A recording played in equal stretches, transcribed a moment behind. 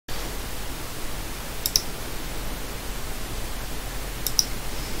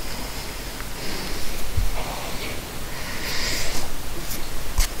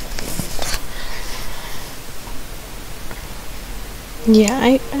Yeah,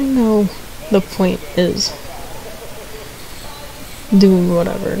 I know the point is doing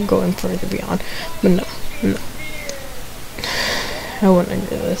whatever, going further beyond. But no, no. I wouldn't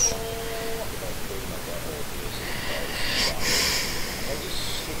do this.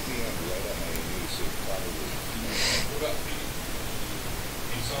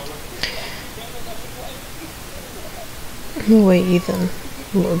 The way Ethan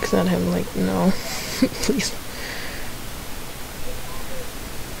looks at him like, no, please.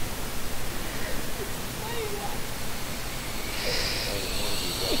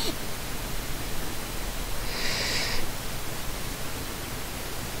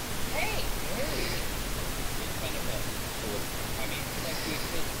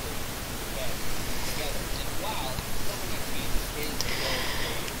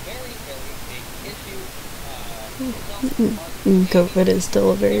 COVID is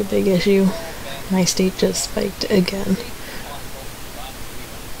still a very big issue. My state just spiked again.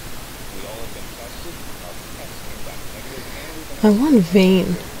 My one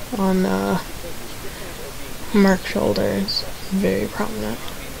vein on Mark's shoulder is very prominent.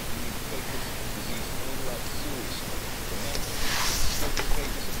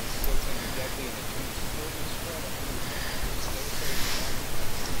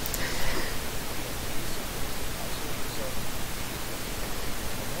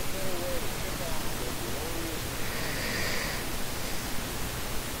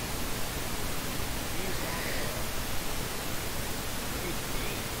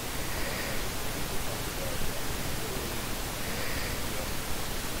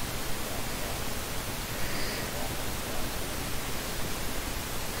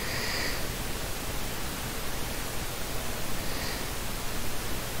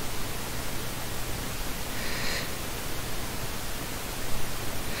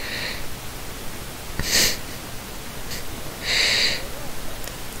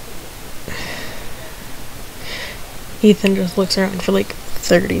 Ethan just looks around for like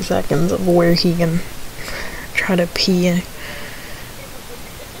 30 seconds of where he can try to pee in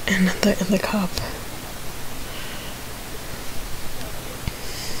the cup.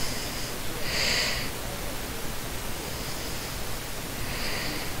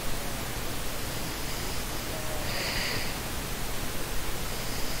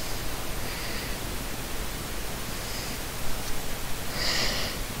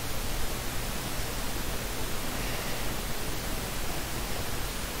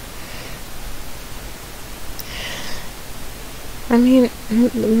 I mean,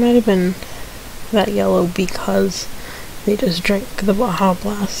 it might have been that yellow because they just drank the Baja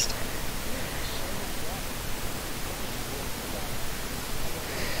Blast.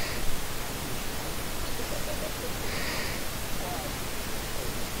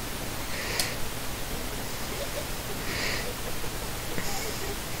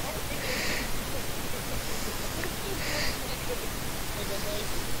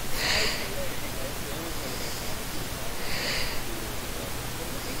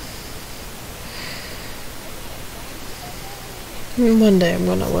 One day I'm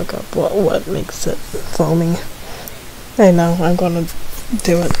gonna look up what makes it foamy. I know, I'm gonna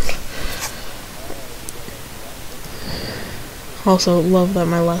do it. Also, love that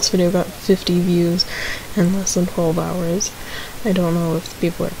my last video got 50 views in less than 12 hours. I don't know if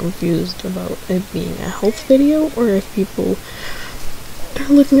people are confused about it being a health video, or if people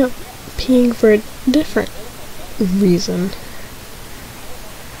are looking up peeing for a different reason.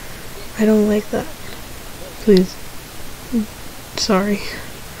 I don't like that. Please. Sorry.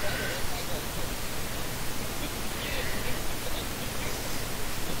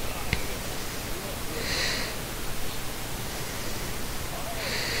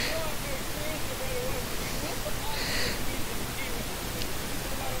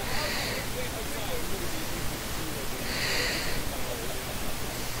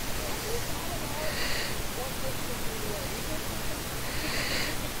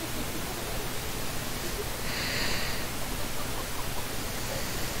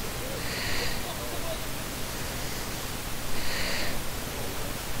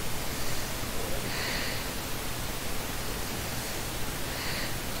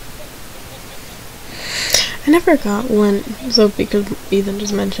 I never got when, so because Ethan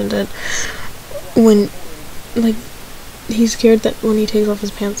just mentioned it, when, like, he's scared that when he takes off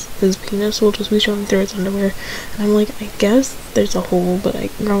his pants, his penis will just be showing through his underwear. And I'm like, I guess there's a hole, but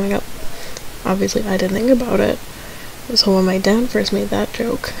growing up, obviously I didn't think about it. So when my dad first made that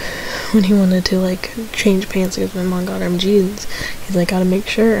joke, when he wanted to, like, change pants because my mom got him jeans, he's like, gotta make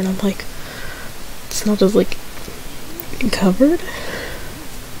sure, and I'm like, it's not just, like, covered?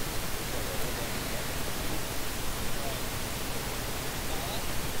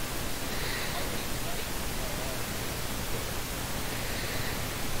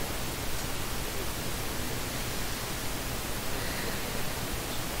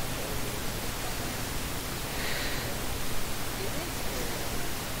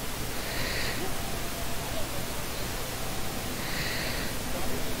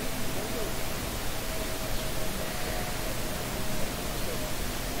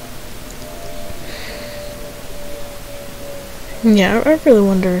 Yeah, I really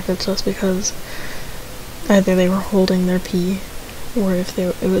wonder if it's just because either they were holding their pee, or if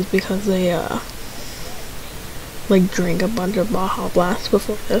it was because they, like, drank a bunch of Baja Blast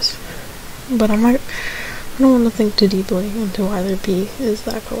before this. But I don't want to think too deeply into why their pee is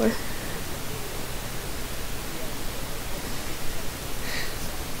that color.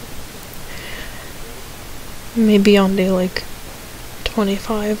 Maybe on day, like,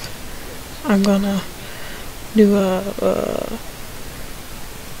 25, I'm gonna do a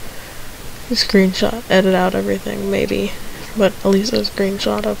screenshot, edit out everything, maybe, but at least a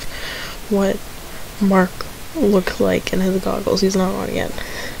screenshot of what Mark looks like in his goggles. He's not on yet.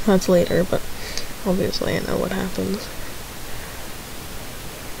 That's later, but obviously I know what happens.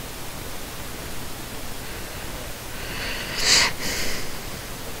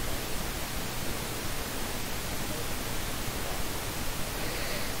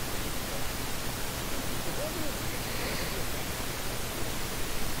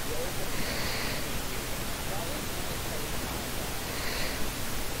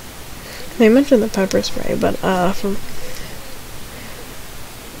 They mentioned the pepper spray, but from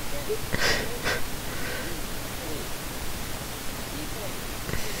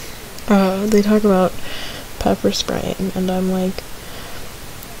they talk about pepper spraying, and I'm like,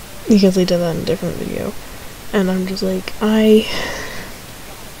 because they did that in a different video, and I'm just like, I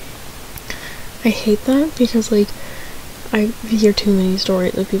hate that, because like I hear too many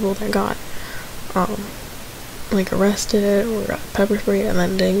stories of people that got like arrested or got pepper sprayed and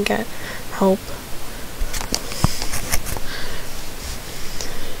then didn't get help.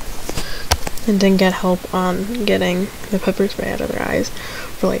 And didn't get help on getting the pepper spray out of their eyes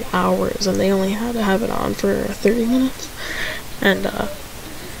for like hours, and they only had to have it on for 30 minutes. And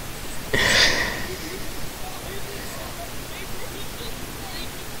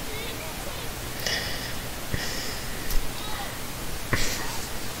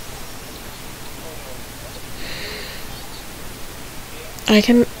I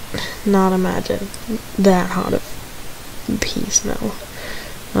can not imagine that hot of pee smell.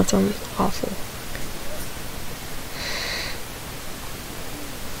 That sounds awful.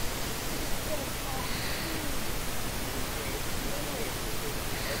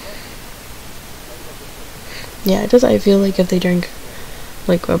 Yeah, I feel like if they drink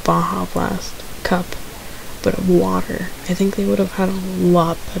like a Baja Blast cup but of water, I think they would have had a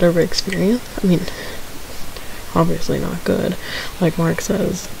lot better of an experience. I mean, obviously not good. Like Mark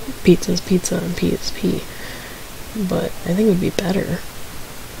says, pizza's pizza and pee is pee. But I think it would be better.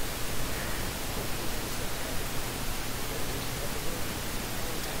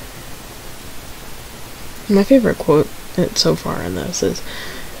 My favorite quote so far in this is,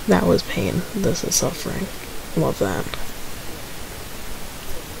 "That was pain, this is suffering." Love that.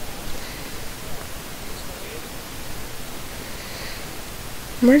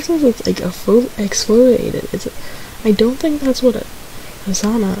 Mark says it's like exfoliated. I don't think that's what a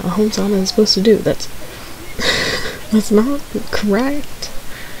home sauna is supposed to do. That's not correct.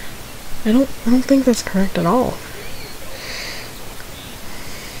 I don't think that's correct at all.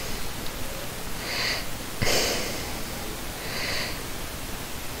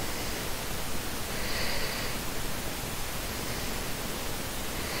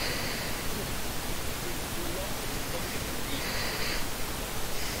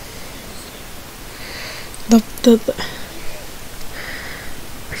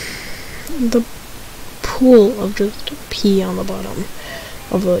 The pool of just pee on the bottom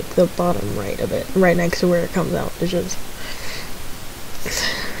of like the bottom right of it, right next to where it comes out, is just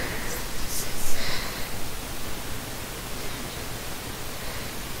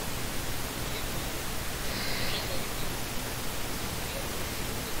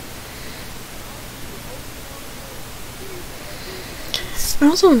I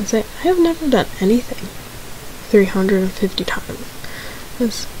also want to say, I have never done anything 350 times.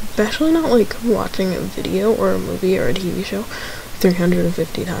 Especially not like watching a video or a movie or a TV show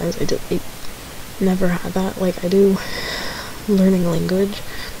 350 times. I never had that. Like, I do learning language,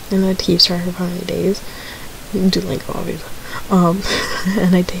 and I keep track of how many days. Duolingo, obviously.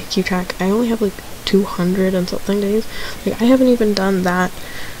 And I keep track. I only have like 200 and something days. Like, I haven't even done that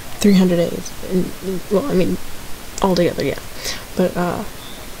 300 days. Well, I mean, all together, yeah. But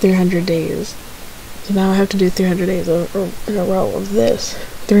 300 days. So now I have to do 300 days in a row of this.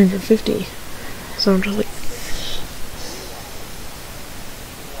 350. So I'm just like,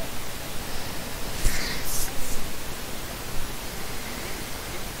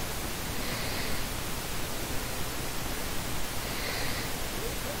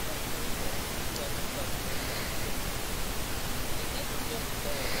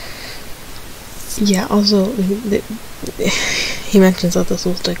 yeah, also, he mentions that this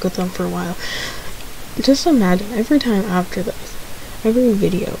will stick with them for a while. Just imagine every time after this, every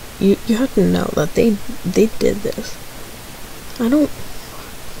video, you have to know that they did this. I don't.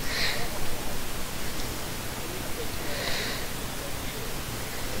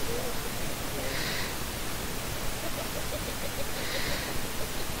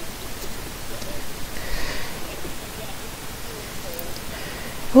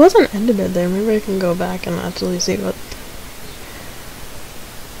 It wasn't ended there. Maybe I can go back and actually see what.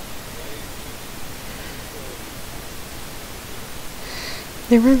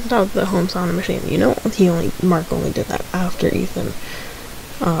 They rented out the home sauna machine. You know, Mark only did that after Ethan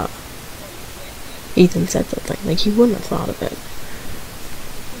said something. Like, he wouldn't have thought of it.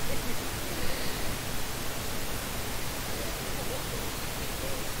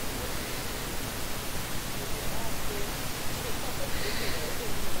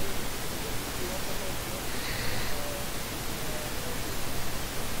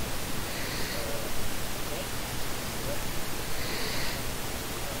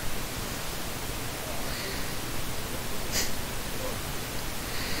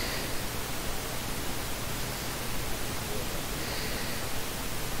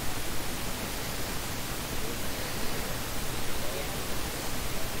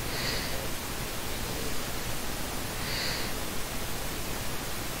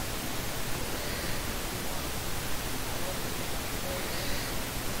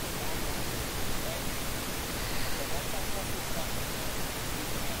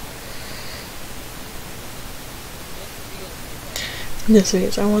 This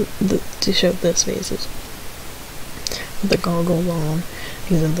vase, I want to show this vase is with the goggles on.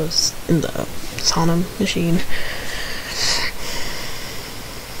 He's in the sauna machine.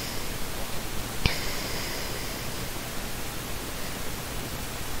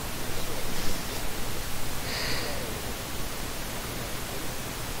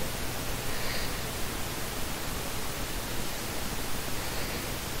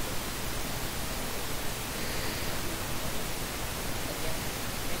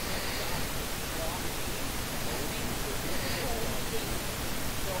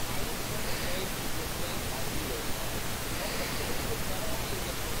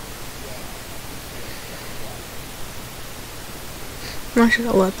 I should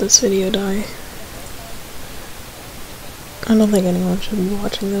have let this video die. I don't think anyone should be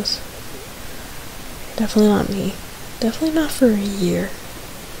watching this. Definitely not me. Definitely not for a year.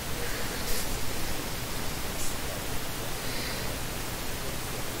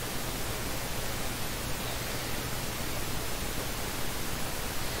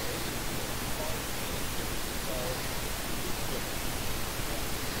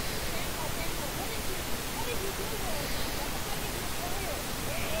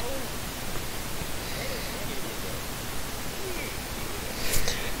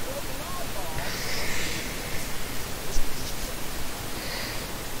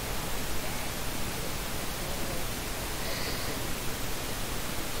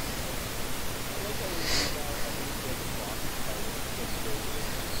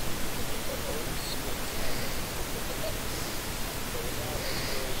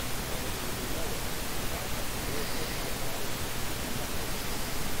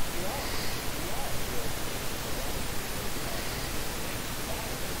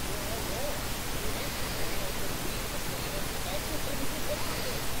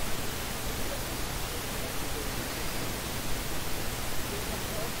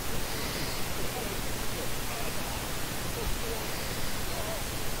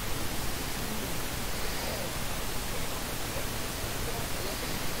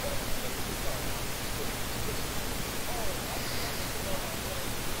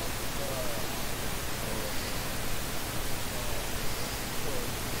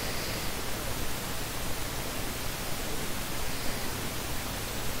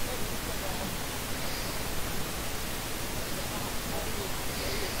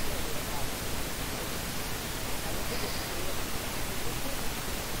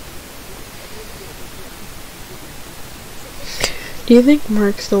 Do you think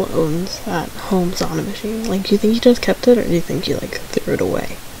Mark still owns that home sauna machine? Like, do you think he just kept it, or do you think he, like, threw it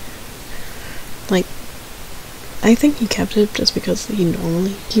away? Like, I think he kept it just because he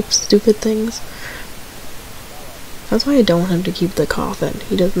normally keeps stupid things. That's why I don't want him to keep the coffin.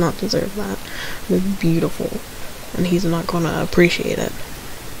 He does not deserve that. It's beautiful, and he's not gonna appreciate it.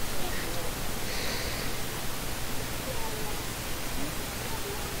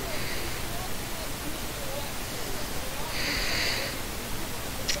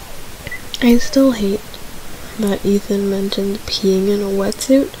 I still hate that Ethan mentioned peeing in a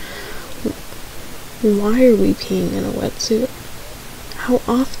wetsuit. Why are we peeing in a wetsuit? how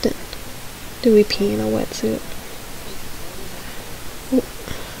often do we pee in a wetsuit?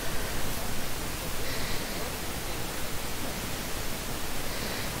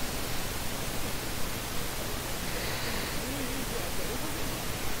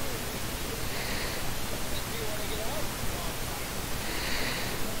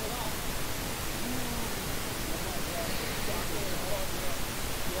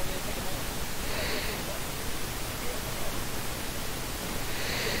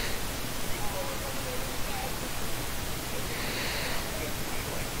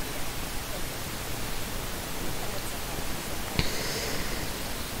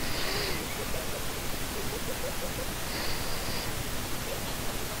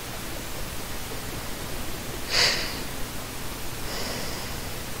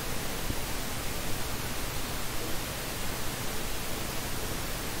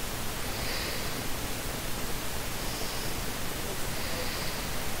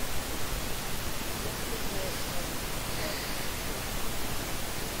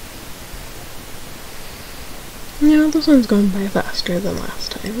 Yeah, this one's going by faster than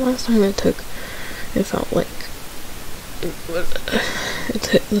last time. Last time it felt like,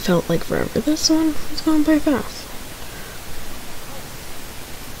 it felt like forever. This one is going by fast.